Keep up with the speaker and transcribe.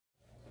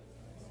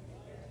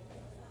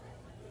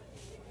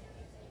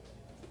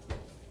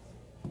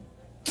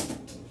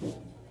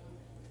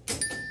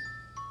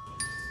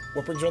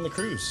What brings you on the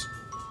cruise?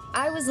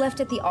 I was left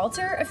at the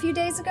altar a few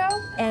days ago,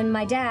 and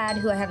my dad,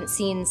 who I haven't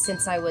seen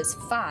since I was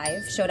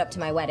 5, showed up to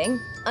my wedding,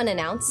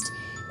 unannounced.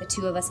 The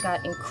two of us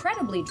got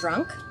incredibly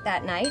drunk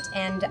that night,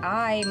 and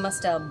I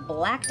must have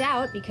blacked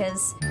out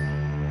because...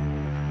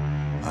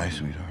 Hi,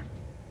 sweetheart.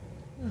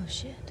 Oh,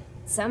 shit.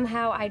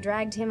 Somehow I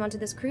dragged him onto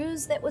this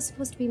cruise that was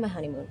supposed to be my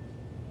honeymoon.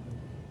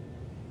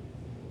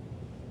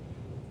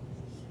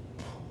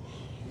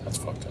 That's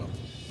fucked up.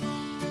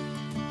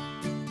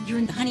 You're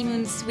in the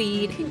honeymoon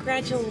suite.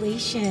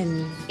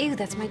 Congratulations. Ew,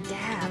 that's my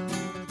dad.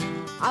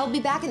 I'll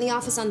be back in the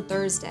office on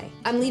Thursday.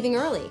 I'm leaving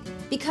early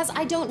because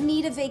I don't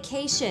need a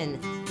vacation.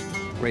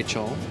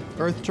 Rachel.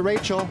 Earth to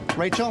Rachel.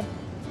 Rachel,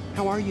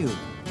 how are you?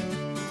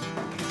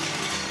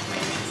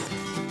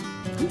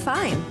 I'm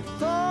fine.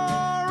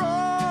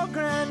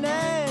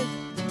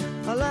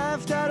 I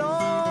laughed at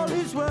all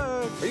his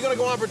words. Are you gonna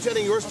go on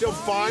pretending you're still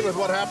fine with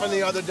what happened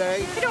the other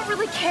day? I don't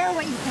really care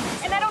what you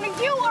think, and I don't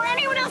need you or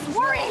anyone else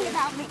worrying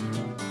about me.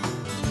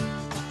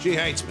 She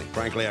hates me.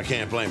 Frankly, I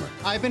can't blame her.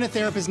 I've been a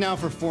therapist now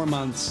for 4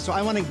 months, so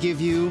I want to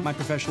give you my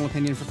professional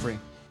opinion for free.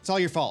 It's all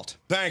your fault.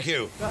 Thank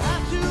you.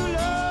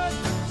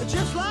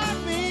 Just like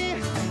me,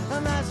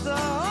 and that's the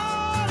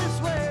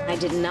hardest way. I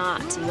did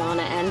not want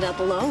to end up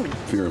alone.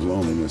 Fear of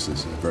loneliness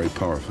is a very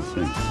powerful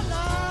thing.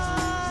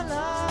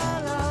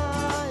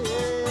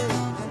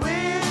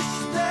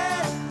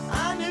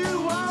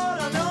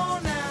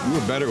 You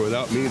were better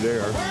without me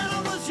there. When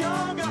I was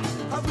younger,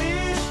 I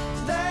wish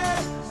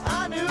that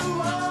I knew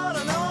what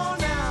I know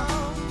now.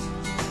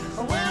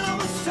 When I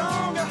was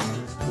stronger.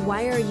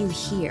 Why are you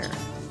here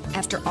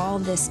after all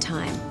this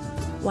time?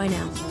 Why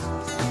now?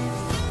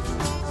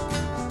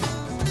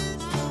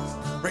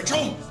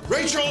 Rachel!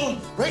 Rachel!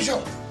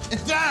 Rachel!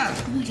 It's Dad!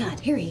 Oh my God,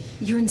 Harry,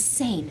 you're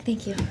insane.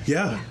 Thank you.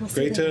 Yeah, we'll see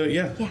great you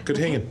later. to, good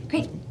hanging.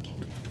 Great.